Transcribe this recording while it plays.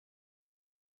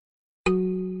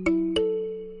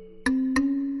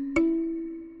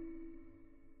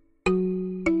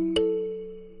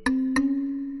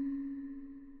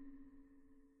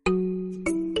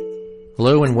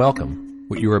Hello and welcome.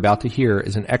 What you are about to hear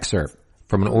is an excerpt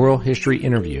from an oral history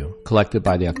interview collected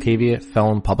by the Octavia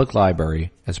Phelan Public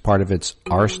Library as part of its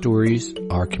Our Stories,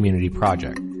 Our Community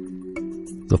project.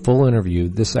 The full interview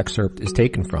this excerpt is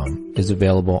taken from is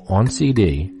available on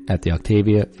CD at the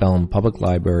Octavia Phelan Public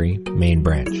Library main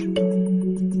branch.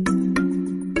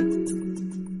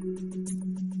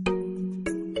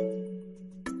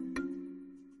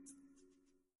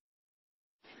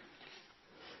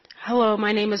 Hello,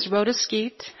 my name is Rhoda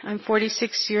Skeet. I'm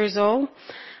 46 years old.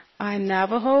 I'm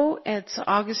Navajo. It's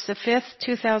August the 5th,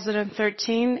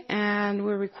 2013, and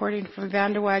we're recording from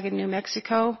Vanderwagen, New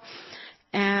Mexico.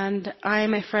 And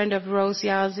I'm a friend of Rose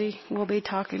Yazzie. We'll be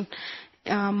talking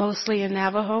mostly in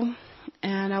Navajo,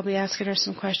 and I'll be asking her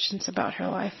some questions about her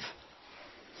life.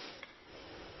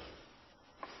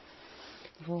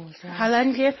 Rose Yazzie.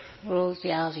 Halange? Rose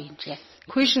Yazzie, Jeff.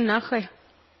 Quishin Nache?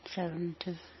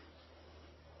 72.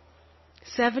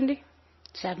 70?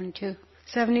 72.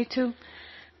 72.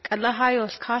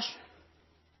 Kalahayos Kash?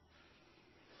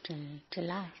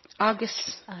 July.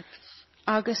 August 5th.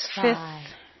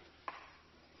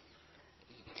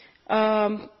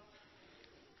 5.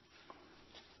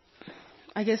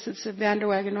 I guess it's a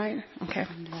Vanderwagen, right? Okay.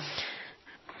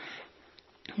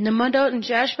 Namado and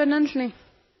Jashbanantni.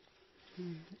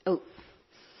 Oh.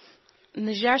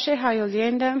 Najashe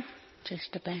Hayolienda.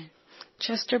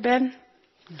 Chester Ben.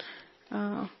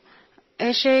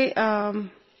 Eshe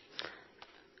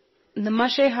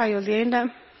Namashe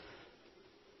Hayolienda.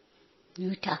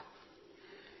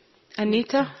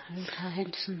 Anita.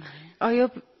 Henderson. Oyo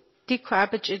di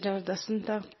Quabbage it doesn't.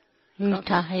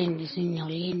 Utah Henderson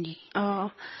Yolindi. Oh.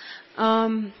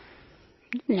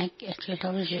 Neck actually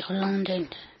always London.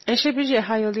 Eshe Bije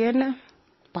Hayolienda.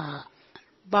 Ba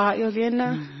Yolienda.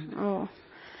 Oh.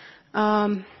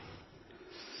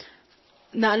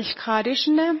 Nalish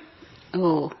Kadishne.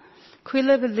 Oh.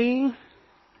 Quilla Beli.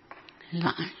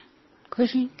 Line.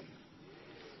 Cushing.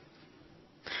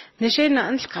 Nishe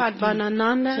Nans Kad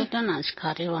Banananda. Sitanas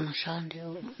Kari on a Sunday.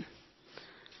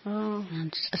 Oh.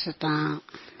 And Satan.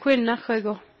 Quinn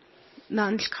Nachago.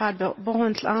 Nans Kad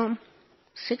Bones Lam.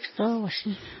 6 was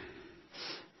she.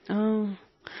 Oh.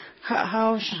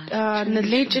 How the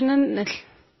Legion.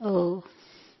 Oh.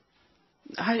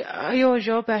 Ayo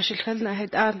job Ashilna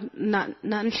had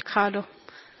Nans Kado.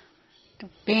 The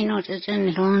peanut is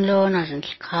in Lonlonas and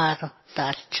Caro.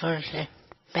 That church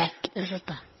back is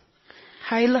it?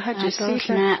 Hyla had you seen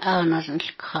that? Owners and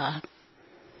car.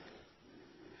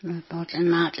 Not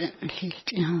in that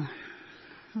in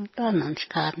Donald's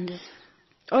garden.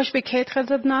 Oh, she became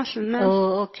of National.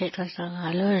 Oh, okay, that's a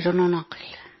lose on an uncle.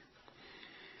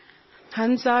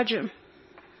 Hans Sergeant.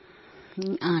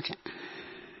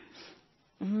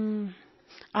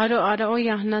 Ado,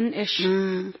 yeah, none ish.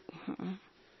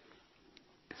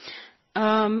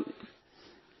 A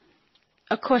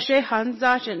crochet Hans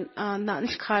Sergeant,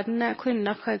 Nan's Cardinal, Queen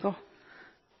Nakago.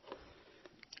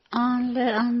 Only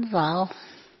on vow,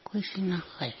 Quishing a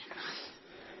way.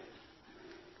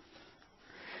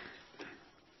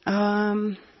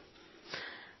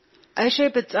 I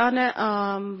shape it's on it,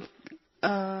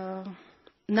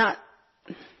 not,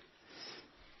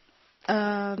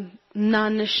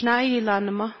 Nanishnai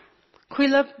Lanama.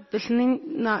 Quilla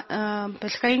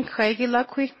Biscayne Craigie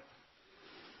Laqui.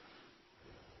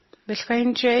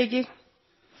 Biscayne Jaggy.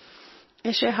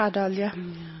 Ishe Hadalia.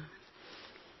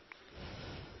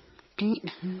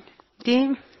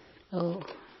 Deem. Oh.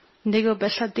 Digo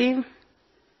Besadim.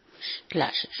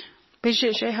 Glasses.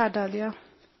 Bishe Hadalia.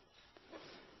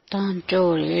 Don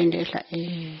Jolie and it's like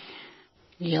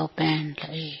your band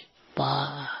like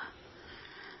bar.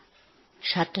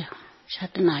 Shut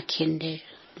my kindy.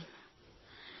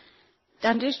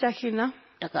 Dandish Dakina.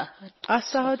 Daga.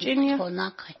 Asa Virginia.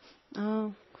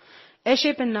 Oh.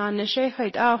 Eshe Banana, She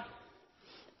Hide out.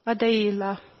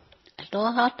 Adaila. I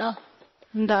don't have to.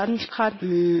 Dance card.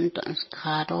 Dance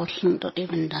card or not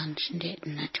even dancing it.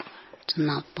 It's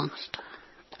not bust.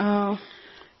 Oh.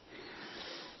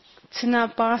 It's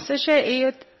not bust. She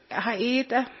eat.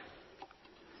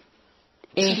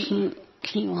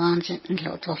 He wants it and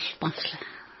lots of sponsor.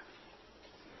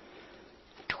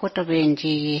 Tota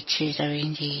Benji,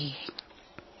 Chisarinji,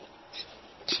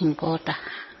 Chingota.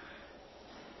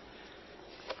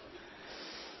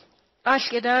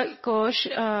 Ashkeda gosh,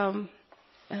 the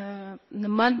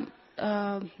mud,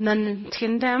 Nan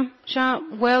Tindam, Sha,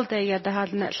 well, they had the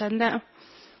hard net landa.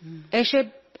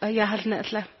 Eshe, ya had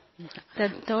netle. The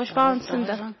Dosh bounce and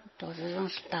the Doesn't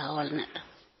style net.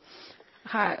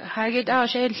 Hagit out,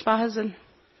 Shane Spazen.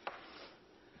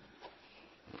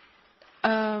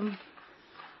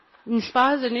 In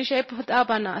Spazen, Ishe put up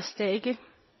on a steak.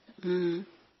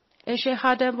 Ishe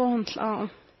hada bontla.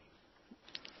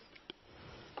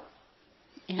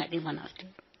 Ja, die van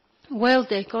altijd. Wel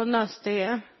de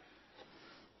konnaste.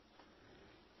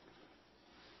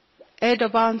 Edo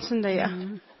bansen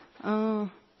de. Oh.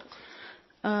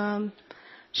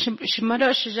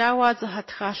 Shimara shijawa za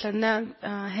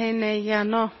hatkhalana hene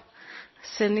yano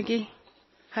senigi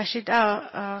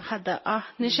hashida hada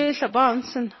nishe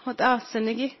sabansen hada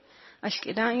senigi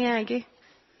ashkidan yagi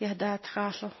yada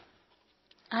tkhalo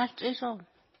Alt is al.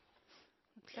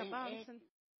 sabansen.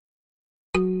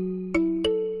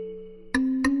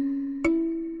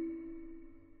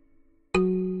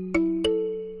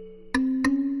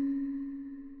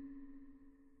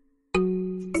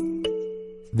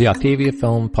 The Octavia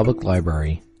Film Public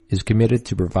Library is committed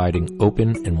to providing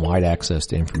open and wide access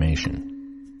to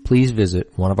information. Please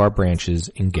visit one of our branches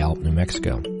in Gallup, New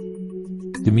Mexico.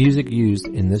 The music used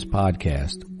in this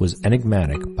podcast was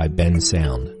Enigmatic by Ben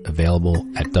Sound, available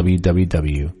at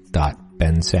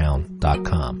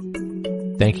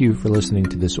www.bensound.com. Thank you for listening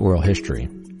to this oral history.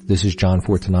 This is John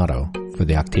Fortunato for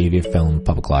the Octavia Film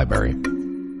Public Library.